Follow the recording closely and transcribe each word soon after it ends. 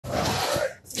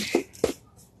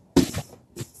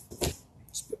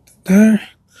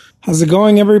How's it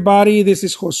going, everybody? This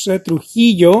is Jose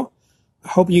Trujillo. I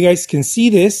hope you guys can see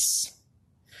this.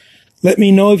 Let me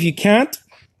know if you can't.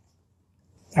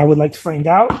 I would like to find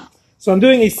out. So I'm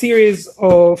doing a series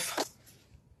of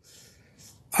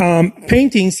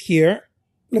paintings here.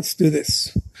 Let's do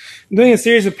this. I'm doing a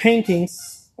series of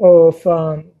paintings of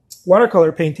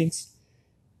watercolor paintings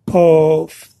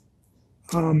of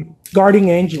guardian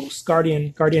angels.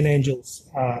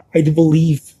 I do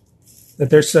believe that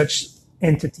there's such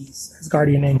entities as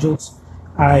guardian angels.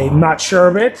 I'm not sure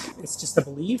of it. It's just a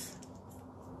belief.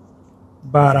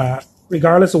 But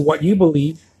regardless of what you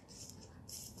believe,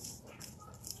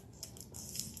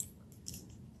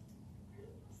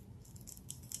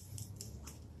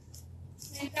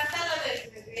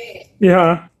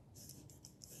 yeah.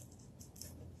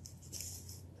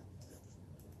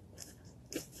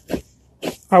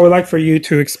 I would like for you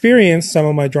to experience some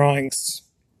of my drawings.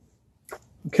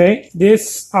 Okay,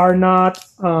 these are not,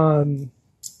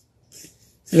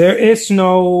 there is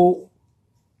no,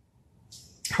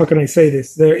 how can I say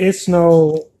this? There is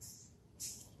no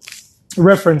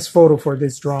reference photo for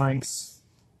these drawings.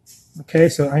 Okay,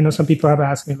 so I know some people have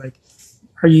asked me, like,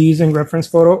 are you using reference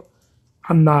photo?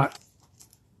 I'm not.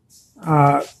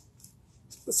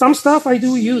 Some stuff I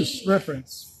do use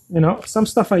reference, you know, some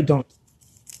stuff I don't.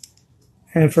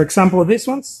 And for example, these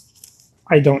ones,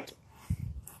 I don't.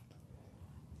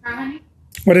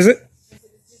 What is it?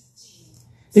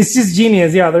 It's just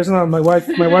genius. Yeah, there's not. My wife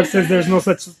says there's no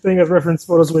such thing as reference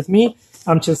photos with me.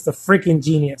 I'm just a freaking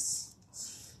genius.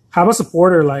 Have a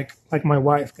supporter like my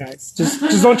wife, guys. Just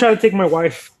don't try to take my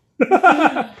wife,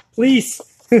 please.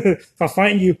 I'll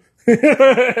find you. You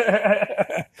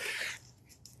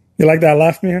like that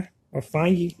laugh, Mia? I'll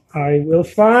find you. I will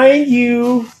find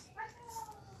you.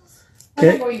 I'm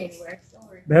not going anywhere. Don't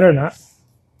worry. Better not.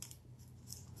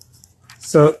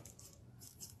 So.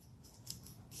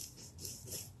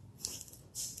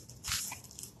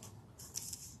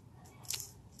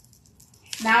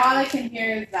 Now all I can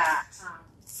hear is that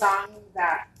song,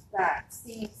 that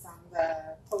singing song,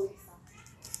 the police song.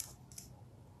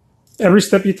 Every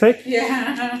step you take?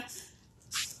 Yeah.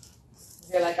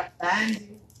 You're like a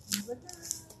fan.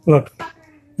 Look,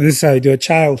 this is how you do a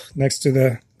child next to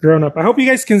the grown-up. I hope you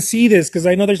guys can see this because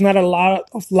I know there's not a lot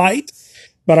of light,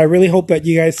 but I really hope that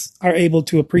you guys are able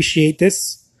to appreciate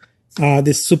this,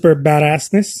 this super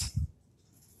badassness.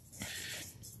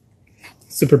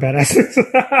 Super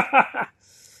badassness.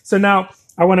 So now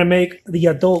I want to make the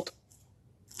adult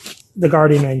the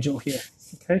guardian angel here,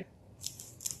 okay?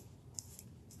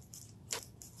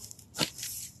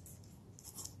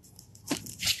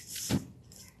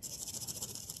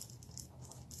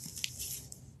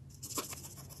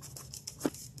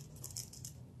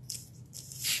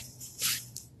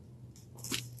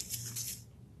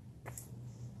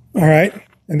 All right,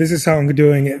 and this is how I'm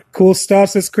doing it. Cool stuff,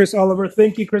 says Chris Oliver.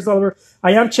 Thank you, Chris Oliver.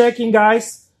 I am checking,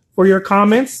 guys, for your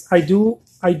comments. I do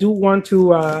want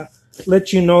to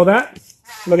let you know that.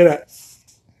 Look at that.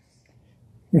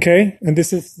 Okay, and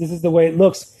this is the way it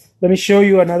looks. Let me show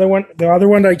you another one. The other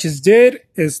one I just did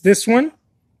is this one,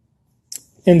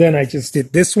 and then I just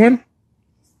did this one,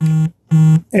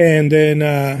 and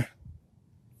then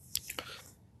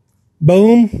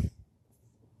boom,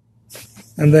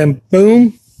 and then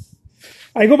boom.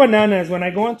 I go bananas. When I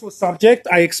go into a subject,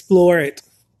 I explore it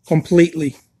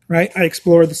completely, right? I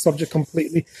explore the subject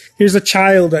completely. Here's a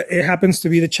child. It happens to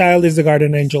be the child is the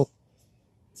guardian angel.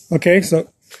 Okay, so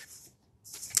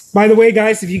by the way,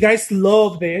 guys, if you guys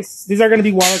love this, these are going to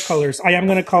be watercolors. I am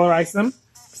going to colorize them.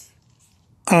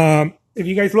 If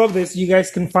you guys love this, you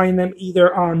guys can find them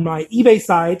either on my eBay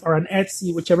site or on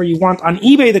Etsy, whichever you want. On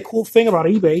eBay, the cool thing about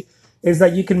eBay is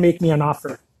that you can make me an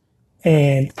offer.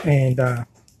 And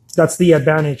that's the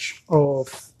advantage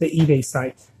of the eBay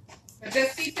site. But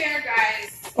just be fair,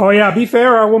 guys. Oh, yeah, be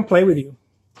fair or I won't play with you.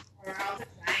 Or I'll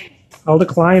decline it. I'll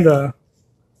decline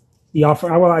the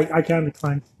offer. Well, I can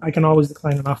decline. I can always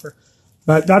decline an offer.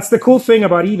 But that's the cool thing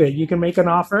about eBay. You can make an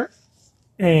offer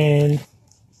and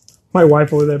my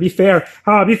wife over there. Be fair.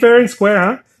 Be fair and square,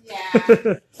 huh?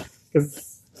 Yeah.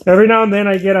 Because every now and then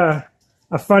I get a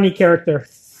funny character.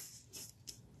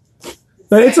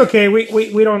 But it's okay.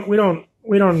 We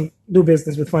don't do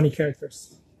business with funny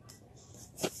characters.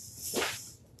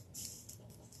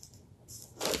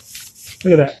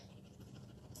 Look at that.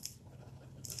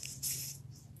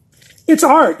 It's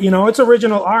art, you know, it's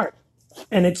original art.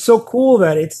 And it's so cool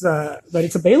that it's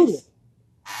available.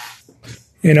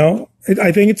 You know,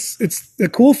 I think it's the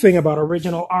cool thing about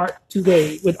original art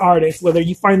today with artists, whether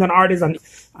you find an artist on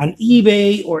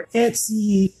eBay or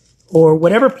Etsy or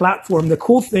whatever platform, the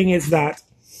cool thing is that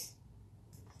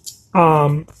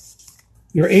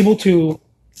you're able to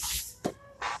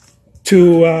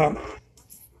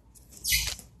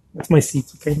that's my seat,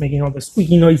 okay, making all the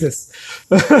squeaky noises.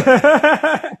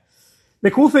 The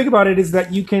cool thing about it is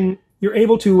that you're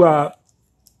able to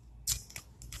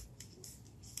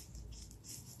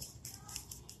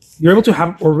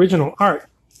have original art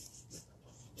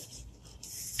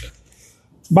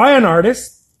by an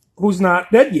artist who's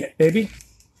not dead yet, baby.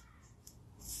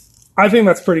 I think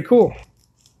that's pretty cool.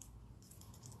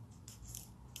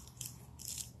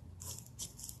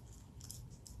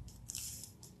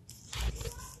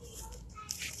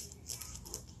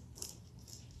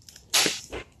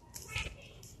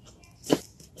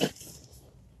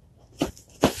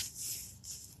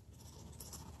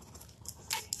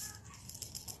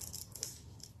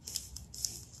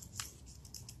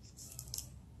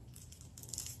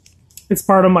 It's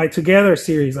part of my Together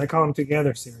series. I call them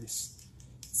Together series.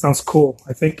 Sounds cool.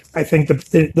 I think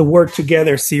the word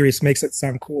Together series makes it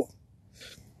sound cool.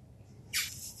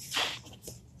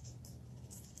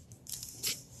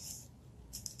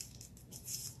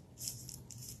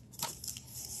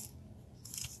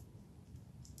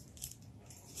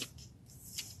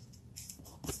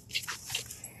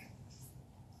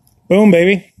 Boom,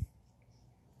 baby.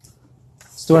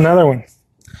 Let's do another one.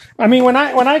 I mean, when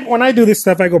I do this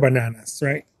stuff, I go bananas,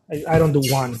 right? I don't do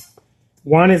one.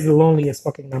 One is the loneliest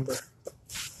fucking number.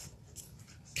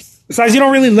 Besides, you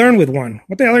don't really learn with one.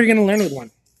 What the hell are you going to learn with one?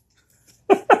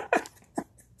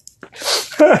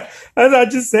 I'm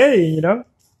just saying, you know.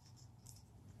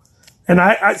 And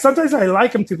I sometimes I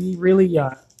like them to be really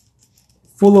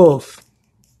full of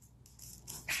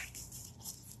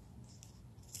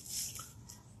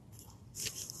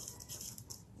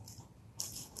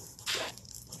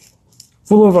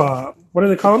what do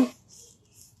they call them?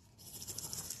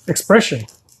 Expression.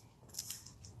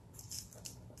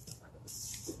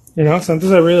 You know,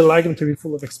 sometimes I really like them to be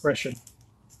full of expression.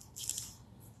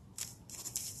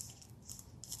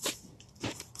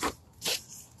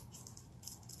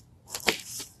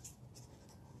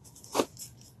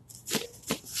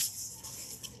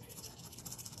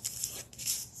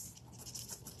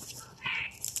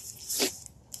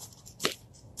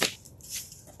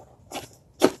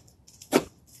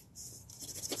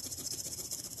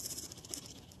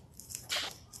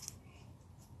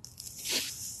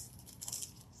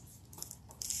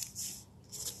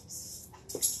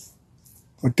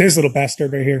 Like this little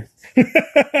bastard right here.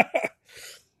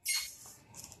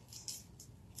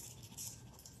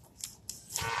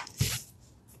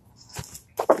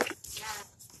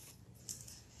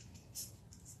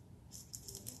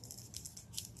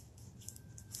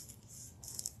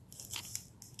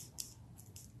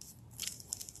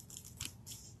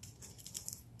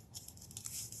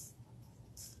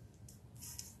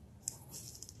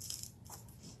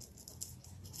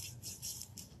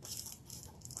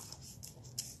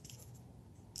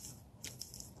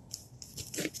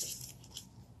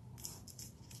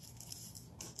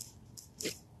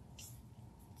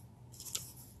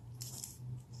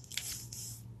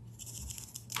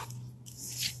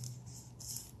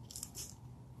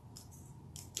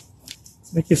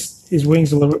 Make his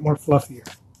wings a little bit more fluffier.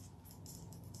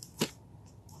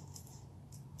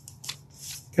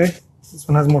 Okay, this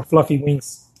one has more fluffy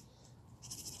wings.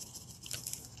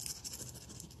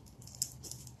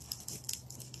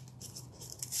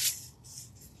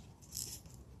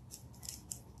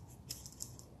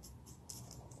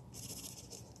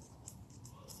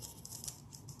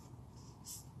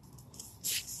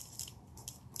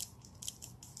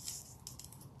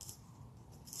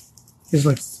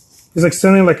 He's like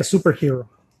sounding like a superhero.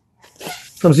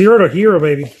 From zero to hero,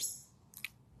 baby.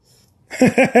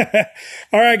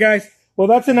 All right, guys. Well,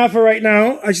 that's enough for right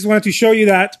now. I just wanted to show you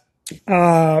that. Then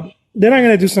I'm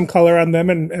going to do some color on them,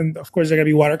 and of course, they're going to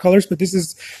be watercolors, but this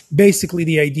is basically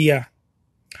the idea.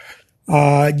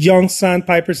 Young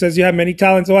Sandpiper says, you have many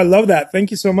talents. Oh, I love that.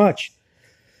 Thank you so much.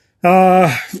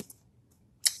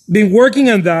 Been working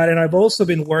on that, and I've also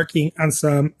been working on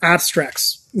some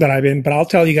abstracts but I'll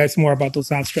tell you guys more about those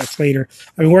abstracts later.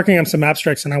 I've been working on some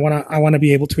abstracts, and I want to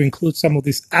be able to include some of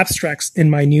these abstracts in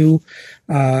my new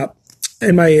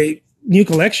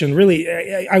collection. Really,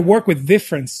 I work with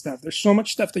different stuff. There's so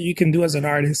much stuff that you can do as an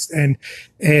artist, and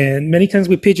many times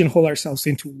we pigeonhole ourselves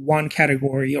into one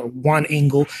category or one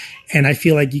angle, and I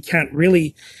feel like you can't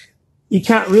really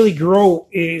grow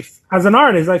if as an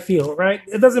artist. I feel, right?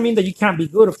 It doesn't mean that you can't be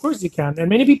good. Of course you can, and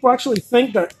many people actually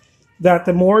think that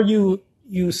the more you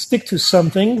stick to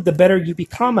something, the better you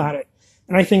become at it,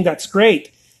 and I think that's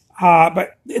great.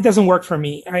 But it doesn't work for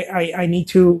me. I need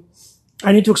to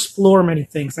explore many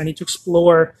things. I need to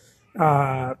explore.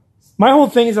 My whole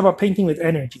thing is about painting with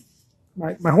energy.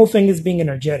 My whole thing is being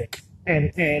energetic,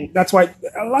 and that's why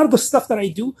a lot of the stuff that I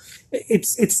do,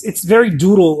 it's very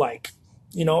doodle like.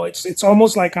 You know, it's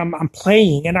almost like I'm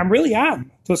playing, and I really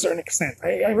am to a certain extent.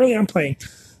 I really am playing.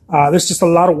 There's just a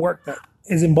lot of work that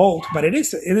is involved, but it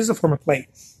is a form of play,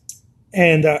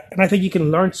 and I think you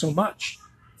can learn so much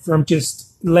from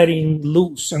just letting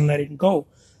loose and letting go,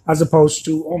 as opposed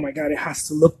to, oh my god, it has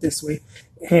to look this way.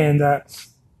 And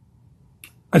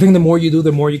I think the more you do,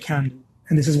 the more you can do,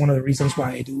 and this is one of the reasons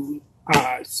why I do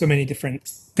so many different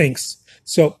things.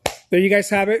 So there you guys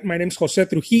have it. My name is Jose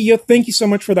Trujillo. Thank you so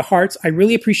much for the hearts. I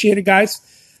really appreciate it, guys.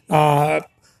 Have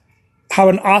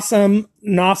an awesome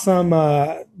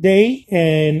day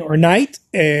and or night,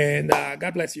 and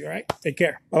God bless you. All right, take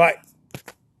care. Bye bye.